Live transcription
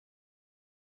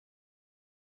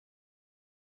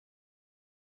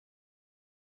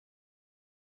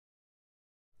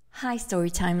Hi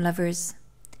Storytime lovers.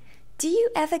 Do you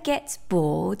ever get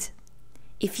bored?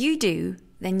 If you do,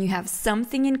 then you have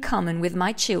something in common with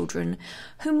my children,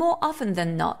 who more often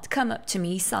than not come up to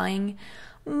me sighing,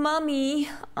 "Mummy,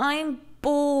 I'm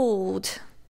bored."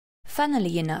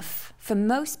 Funnily enough, for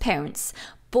most parents,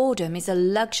 boredom is a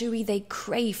luxury they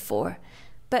crave for.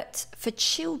 But for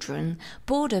children,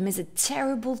 boredom is a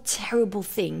terrible, terrible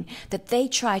thing that they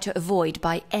try to avoid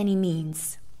by any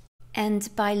means.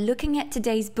 And by looking at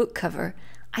today's book cover,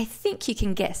 I think you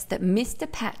can guess that Mr.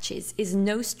 Patches is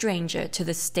no stranger to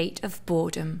the state of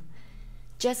boredom.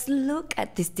 Just look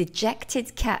at this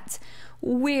dejected cat,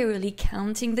 wearily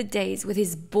counting the days with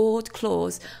his bored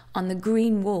claws on the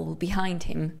green wall behind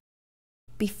him.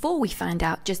 Before we find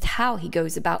out just how he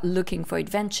goes about looking for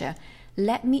adventure,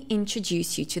 let me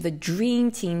introduce you to the dream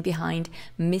team behind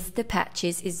Mr.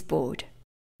 Patches is Bored.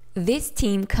 This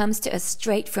team comes to us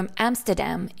straight from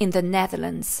Amsterdam in the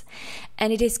Netherlands,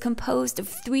 and it is composed of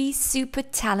 3 super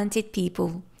talented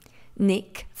people: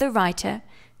 Nick, the writer,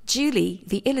 Julie,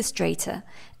 the illustrator,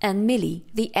 and Millie,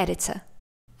 the editor.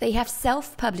 They have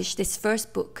self-published this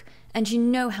first book, and you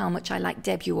know how much I like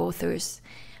debut authors.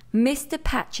 Mr.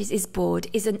 Patches is Bored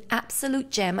is an absolute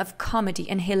gem of comedy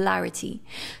and hilarity,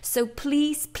 so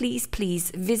please, please, please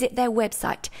visit their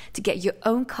website to get your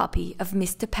own copy of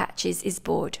Mr. Patches is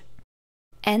Bored.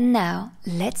 And now,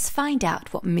 let's find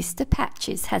out what Mr.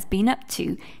 Patches has been up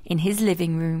to in his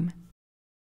living room.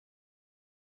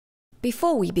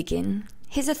 Before we begin,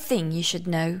 here's a thing you should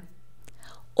know.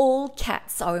 All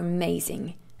cats are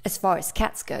amazing, as far as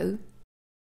cats go.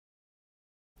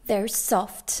 They're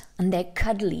soft and they're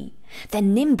cuddly, they're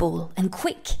nimble and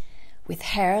quick, with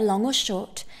hair long or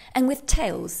short, and with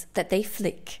tails that they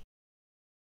flick.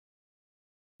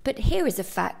 But here is a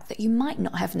fact that you might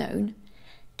not have known.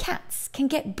 Cats can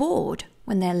get bored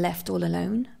when they're left all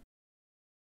alone.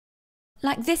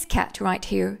 Like this cat right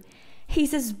here,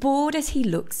 he's as bored as he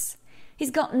looks.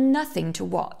 He's got nothing to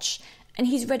watch, and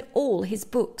he's read all his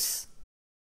books.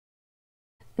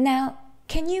 Now,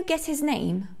 can you guess his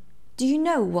name? Do you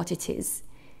know what it is?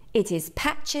 It is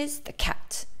Patches the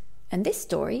cat, and this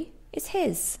story is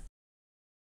his.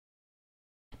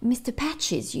 Mr.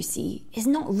 Patches, you see, is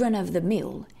not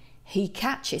run-of-the-mill. He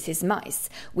catches his mice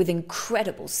with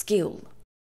incredible skill.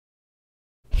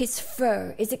 His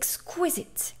fur is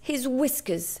exquisite, his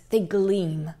whiskers, they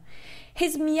gleam.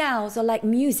 His meows are like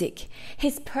music,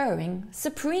 his purring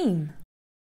supreme.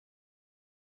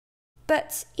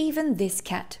 But even this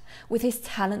cat, with his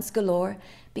talents galore,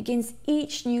 begins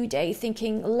each new day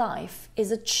thinking life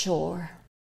is a chore.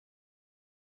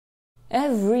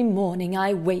 Every morning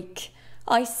I wake,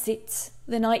 I sit,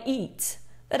 then I eat,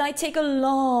 then I take a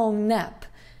long nap,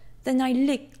 then I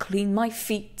lick clean my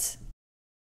feet.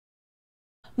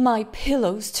 My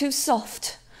pillow's too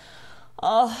soft.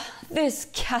 This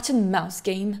cat and mouse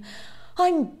game,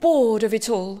 I'm bored of it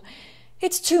all.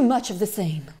 It's too much of the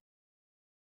same.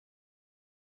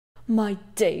 My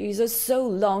days are so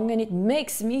long and it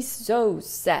makes me so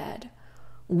sad.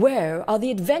 Where are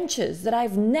the adventures that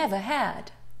I've never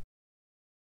had?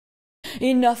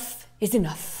 Enough is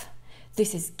enough.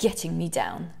 This is getting me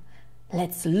down.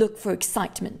 Let's look for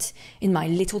excitement in my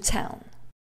little town.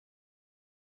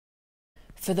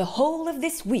 For the whole of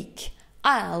this week,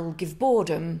 I'll give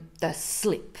boredom the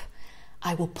slip.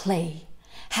 I will play,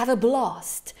 have a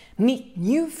blast, meet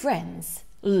new friends,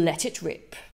 let it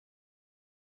rip.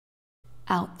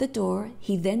 Out the door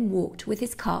he then walked with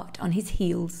his cart on his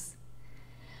heels.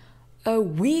 A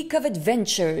week of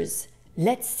adventures,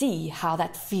 let's see how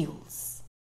that feels.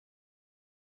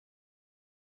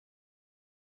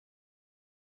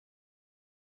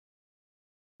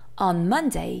 On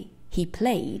Monday he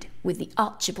played with the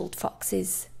Archibald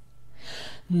foxes.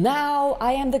 Now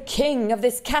I am the king of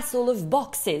this castle of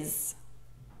boxes.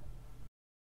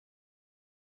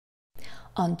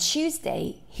 On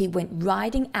Tuesday, he went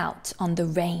riding out on the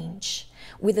range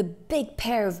with a big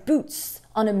pair of boots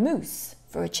on a moose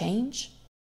for a change.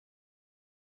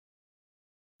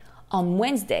 On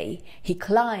Wednesday, he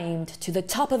climbed to the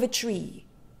top of a tree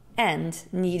and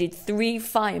needed 3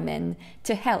 firemen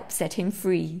to help set him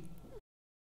free.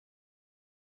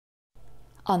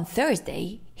 On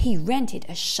Thursday, he rented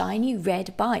a shiny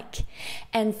red bike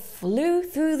and flew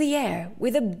through the air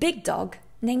with a big dog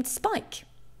named Spike.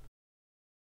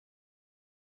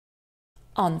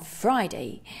 On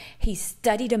Friday, he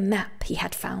studied a map he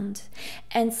had found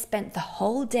and spent the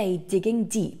whole day digging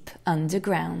deep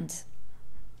underground.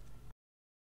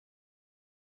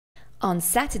 On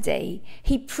Saturday,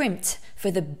 he primped for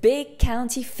the big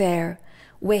county fair,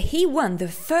 where he won the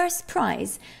first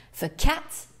prize for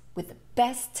cat with the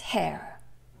best hair.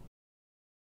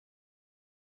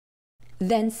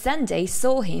 Then Sunday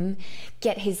saw him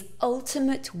get his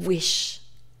ultimate wish: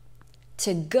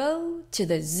 to go to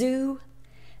the zoo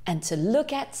and to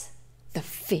look at the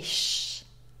fish.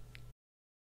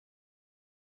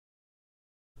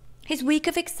 His week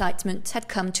of excitement had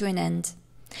come to an end.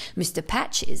 Mr.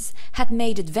 Patches had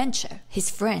made adventure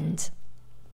his friend.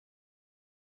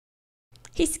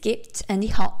 He skipped and he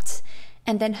hopped,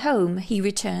 and then home he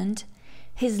returned,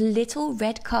 his little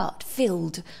red cart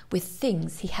filled with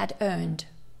things he had earned.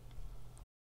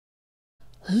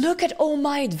 "Look at all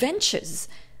my adventures!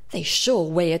 They sure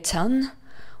weigh a ton.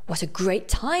 What a great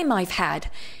time I've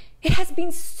had! It has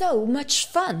been so much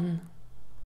fun!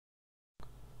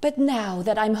 But now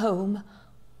that I'm home,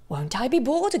 won't I be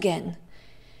bored again?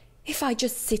 If I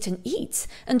just sit and eat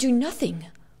and do nothing,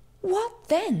 what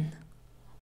then?"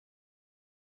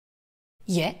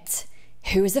 Yet,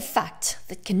 here is a fact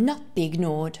that cannot be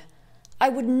ignored. I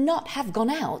would not have gone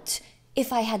out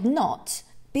if I had not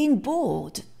been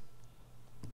bored.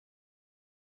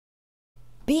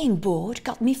 Being bored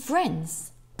got me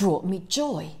friends, brought me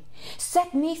joy,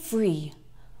 set me free.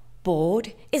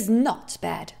 Bored is not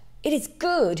bad, it is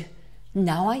good,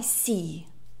 now I see.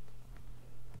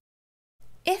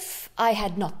 If I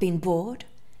had not been bored,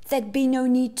 there'd be no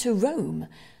need to roam,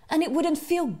 and it wouldn't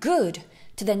feel good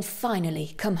to then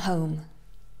finally come home.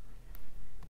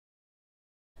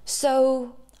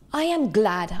 So I am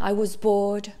glad I was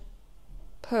bored.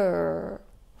 Purr.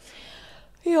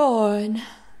 Yawn.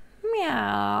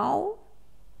 Meow.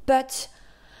 But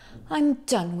I'm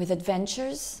done with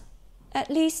adventures, at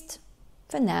least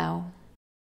for now.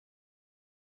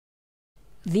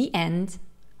 The end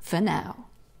for now.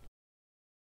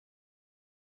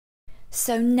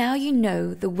 So now you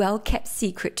know the well-kept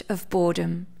secret of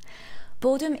boredom.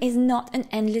 Boredom is not an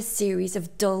endless series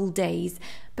of dull days,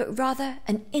 but rather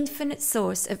an infinite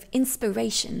source of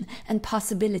inspiration and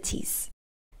possibilities.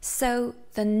 So,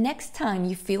 the next time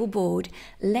you feel bored,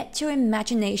 let your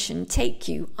imagination take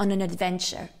you on an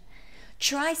adventure.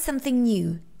 Try something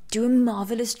new, do a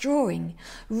marvelous drawing,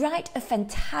 write a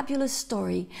fantabulous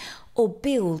story, or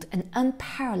build an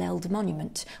unparalleled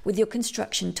monument with your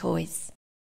construction toys.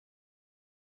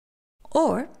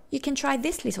 Or you can try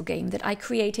this little game that I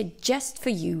created just for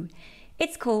you.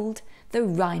 It's called the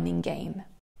rhyming game.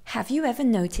 Have you ever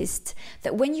noticed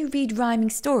that when you read rhyming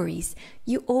stories,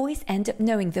 you always end up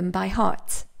knowing them by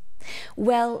heart?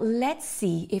 Well, let's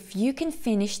see if you can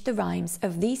finish the rhymes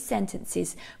of these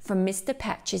sentences from Mr.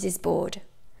 Patches' board.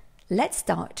 Let's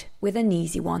start with an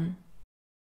easy one.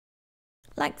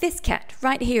 Like this cat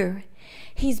right here.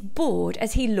 He's bored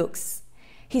as he looks.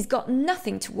 He's got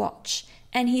nothing to watch,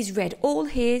 and he's read all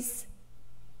his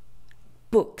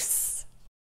books.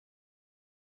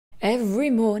 Every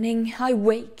morning I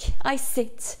wake, I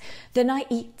sit, then I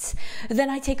eat, then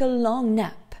I take a long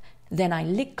nap, then I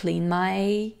lick clean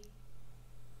my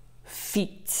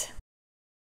feet.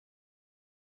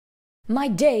 My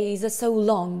days are so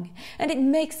long, and it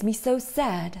makes me so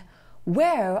sad.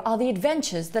 Where are the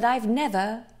adventures that I've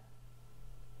never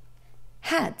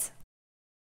had?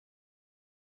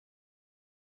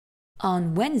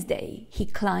 On Wednesday, he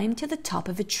climbed to the top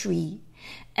of a tree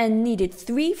and needed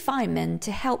 3 firemen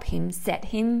to help him set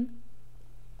him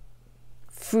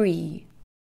free.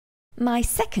 My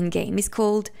second game is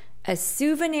called A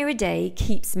Souvenir a Day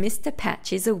Keeps Mr.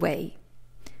 Patches Away.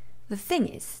 The thing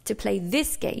is, to play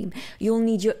this game, you'll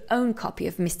need your own copy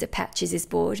of Mr. Patches'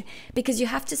 board because you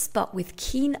have to spot with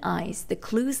keen eyes the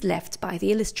clues left by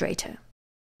the illustrator.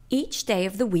 Each day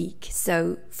of the week,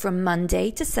 so from Monday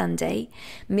to Sunday,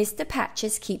 Mr.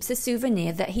 Patches keeps a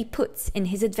souvenir that he puts in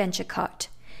his adventure cart.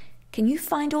 Can you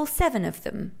find all 7 of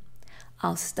them?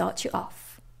 I'll start you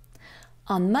off.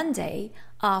 On Monday,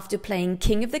 after playing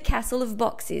King of the Castle of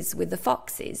Boxes with the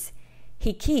foxes,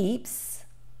 he keeps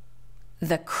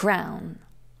the crown.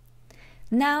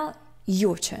 Now,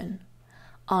 your turn.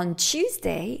 On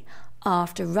Tuesday,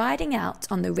 after riding out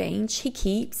on the range, he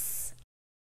keeps...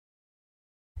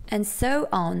 and so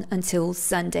on until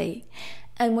Sunday.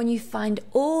 And when you find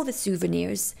all the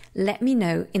souvenirs, let me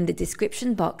know in the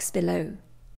description box below.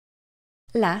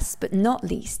 Last but not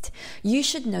least, you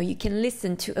should know you can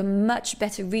listen to a much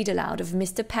better read aloud of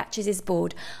Mr. Patches'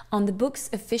 board on the book's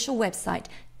official website,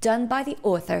 done by the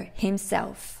author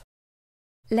himself.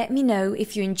 Let me know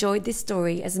if you enjoyed this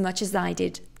story as much as I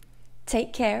did.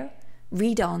 Take care,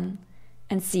 read on,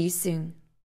 and see you soon.